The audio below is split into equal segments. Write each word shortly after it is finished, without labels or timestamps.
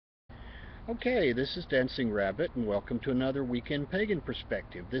Okay, this is Dancing Rabbit, and welcome to another Weekend Pagan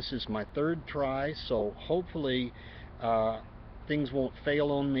Perspective. This is my third try, so hopefully uh, things won't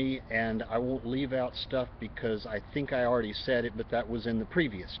fail on me and I won't leave out stuff because I think I already said it, but that was in the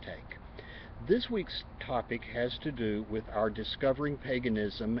previous take. This week's topic has to do with our discovering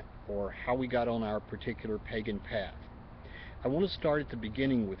paganism or how we got on our particular pagan path. I want to start at the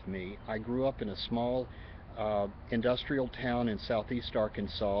beginning with me. I grew up in a small industrial town in southeast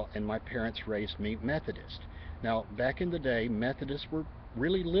Arkansas, and my parents raised me Methodist. Now, back in the day, Methodists were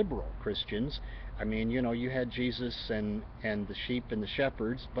really liberal Christians. I mean, you had Jesus and the sheep and the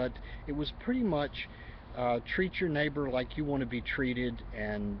shepherds, but it was pretty much treat your neighbor like you want to be treated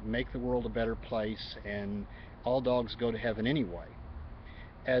and make the world a better place, and all dogs go to heaven anyway.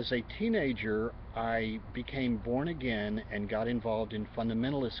 As a teenager, I became born again and got involved in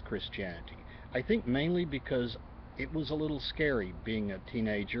fundamentalist Christianity. I think mainly because it was a little scary being a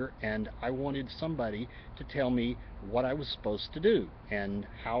teenager, and I wanted somebody to tell me what I was supposed to do and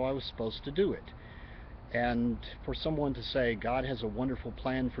how I was supposed to do it. And for someone to say, God has a wonderful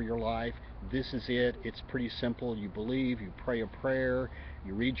plan for your life, this is it, it's pretty simple. You believe, you pray a prayer,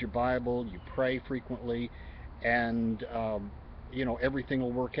 you read your Bible, you pray frequently, and everything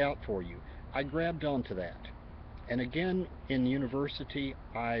will work out for you. I grabbed onto that. And again, in university,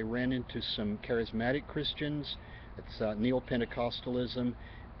 I ran into some charismatic Christians. It's Neo-Pentecostalism,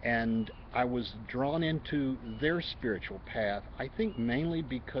 and I was drawn into their spiritual path, I think mainly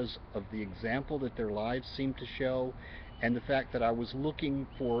because of the example that their lives seemed to show, and the fact that I was looking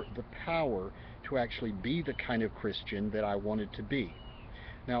for the power to actually be the kind of Christian that I wanted to be.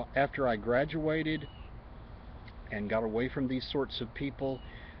 Now, after I graduated and got away from these sorts of people,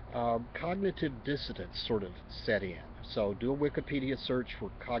 cognitive dissonance sort of set in. So do a Wikipedia search for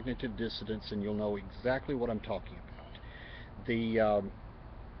cognitive dissonance and you'll know exactly what I'm talking about.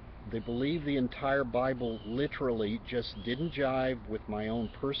 They believe the entire Bible literally just didn't jive with my own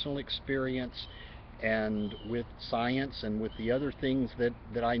personal experience and with science and with the other things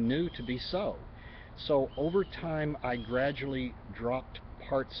that I knew to be so. So over time, I gradually dropped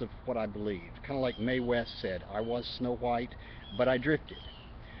parts of what I believed. Kind of like Mae West said, I was Snow White, but I drifted.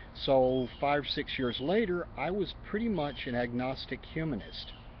 So 5, 6 years later, I was pretty much an agnostic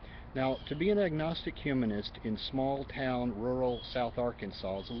humanist. Now, to be an agnostic humanist in small town, rural South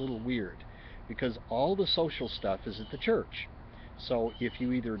Arkansas is a little weird because all the social stuff is at the church. So if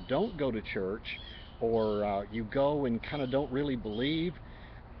you either don't go to church or you go and kind of don't really believe,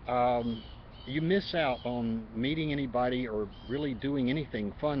 um, you miss out on meeting anybody or really doing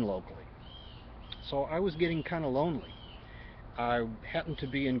anything fun locally. So I was getting kind of lonely. I happened to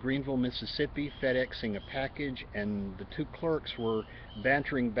be in Greenville, Mississippi, FedExing a package, and the two clerks were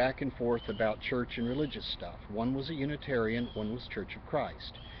bantering back and forth about church and religious stuff. One was a Unitarian, one was Church of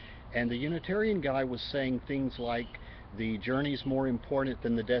Christ. And the Unitarian guy was saying things like, the journey's more important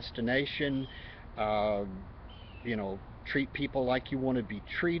than the destination, uh, treat people like you want to be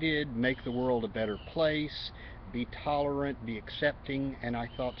treated, make the world a better place, be tolerant, be accepting. And I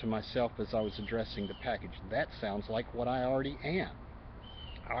thought to myself as I was addressing the package, that sounds like what I already am.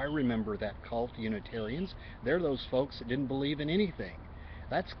 I remember that cult, Unitarians. They're those folks that didn't believe in anything.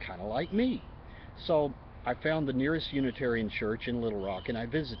 That's kind of like me. So I found the nearest Unitarian church in Little Rock and I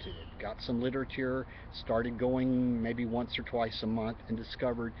visited it. Got some literature, started going maybe once or twice a month, and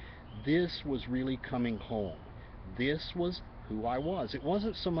discovered this was really coming home. This was who I was. It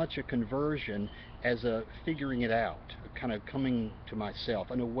wasn't so much a conversion as a figuring it out, a kind of coming to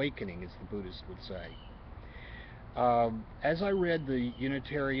myself, an awakening, as the Buddhists would say. As I read the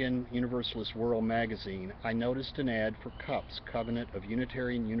Unitarian Universalist World magazine, I noticed an ad for CUPS, Covenant of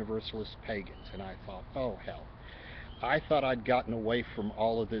Unitarian Universalist Pagans, and I thought, oh hell. I thought I'd gotten away from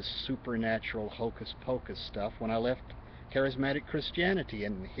all of this supernatural hocus pocus stuff when I left charismatic Christianity,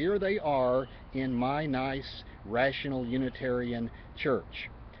 and here they are in my nice, rational Unitarian church.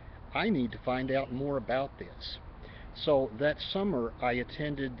 I need to find out more about this. So that summer, I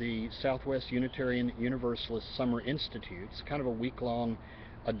attended the Southwest Unitarian Universalist Summer Institute. It's kind of a week-long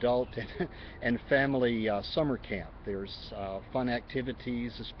adult and family summer camp. There's fun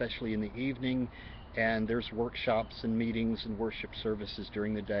activities, especially in the evening, and there's workshops and meetings and worship services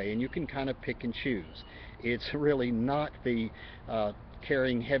during the day, and you can kind of pick and choose. It's really not the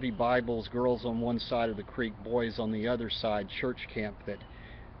carrying heavy Bibles, girls on one side of the creek, boys on the other side church camp that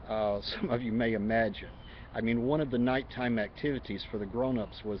some of you may imagine. I mean, one of the nighttime activities for the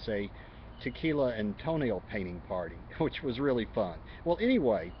grown-ups was a tequila and toenail painting party, which was really fun. Well,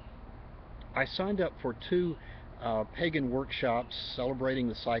 anyway, I signed up for two pagan workshops celebrating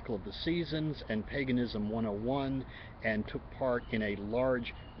the cycle of the seasons and Paganism 101, and took part in a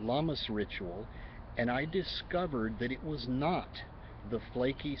large Lammas ritual, and I discovered that it was not the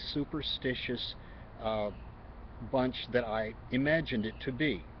flaky, superstitious bunch that I imagined it to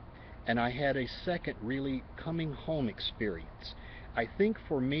be. And I had a second really coming home experience. I think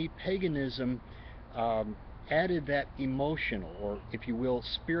for me, paganism um, added that emotional, or if you will,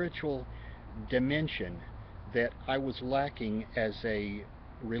 spiritual dimension that I was lacking as a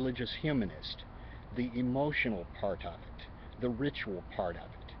religious humanist. The emotional part of it, the ritual part of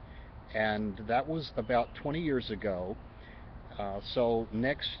it. And that was about 20 years ago. So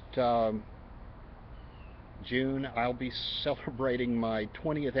next June, I'll be celebrating my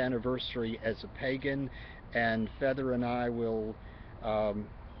 20th anniversary as a pagan, and Feather and I will,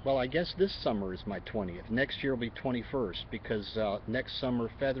 well, I guess this summer is my 20th. Next year will be 21st, because next summer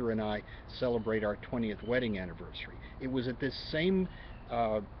Feather and I celebrate our 20th wedding anniversary. It was at this same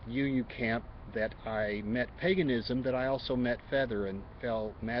UU camp that I met paganism, that I also met Feather, and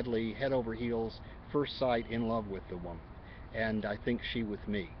fell madly, head over heels, first sight, in love with the woman. And I think she with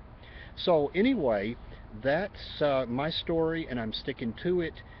me. So anyway, that's my story, and I'm sticking to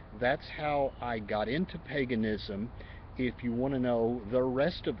it. That's how I got into paganism. If you want to know the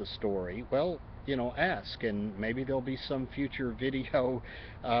rest of the story, well, ask, and maybe there'll be some future video,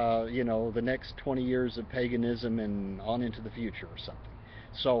 the next 20 years of paganism and on into the future or something.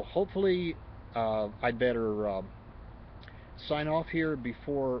 So hopefully, I'd better sign off here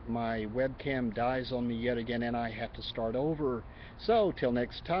before my webcam dies on me yet again and I have to start over. So till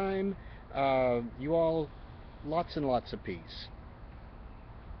next time, you all, lots and lots of peace.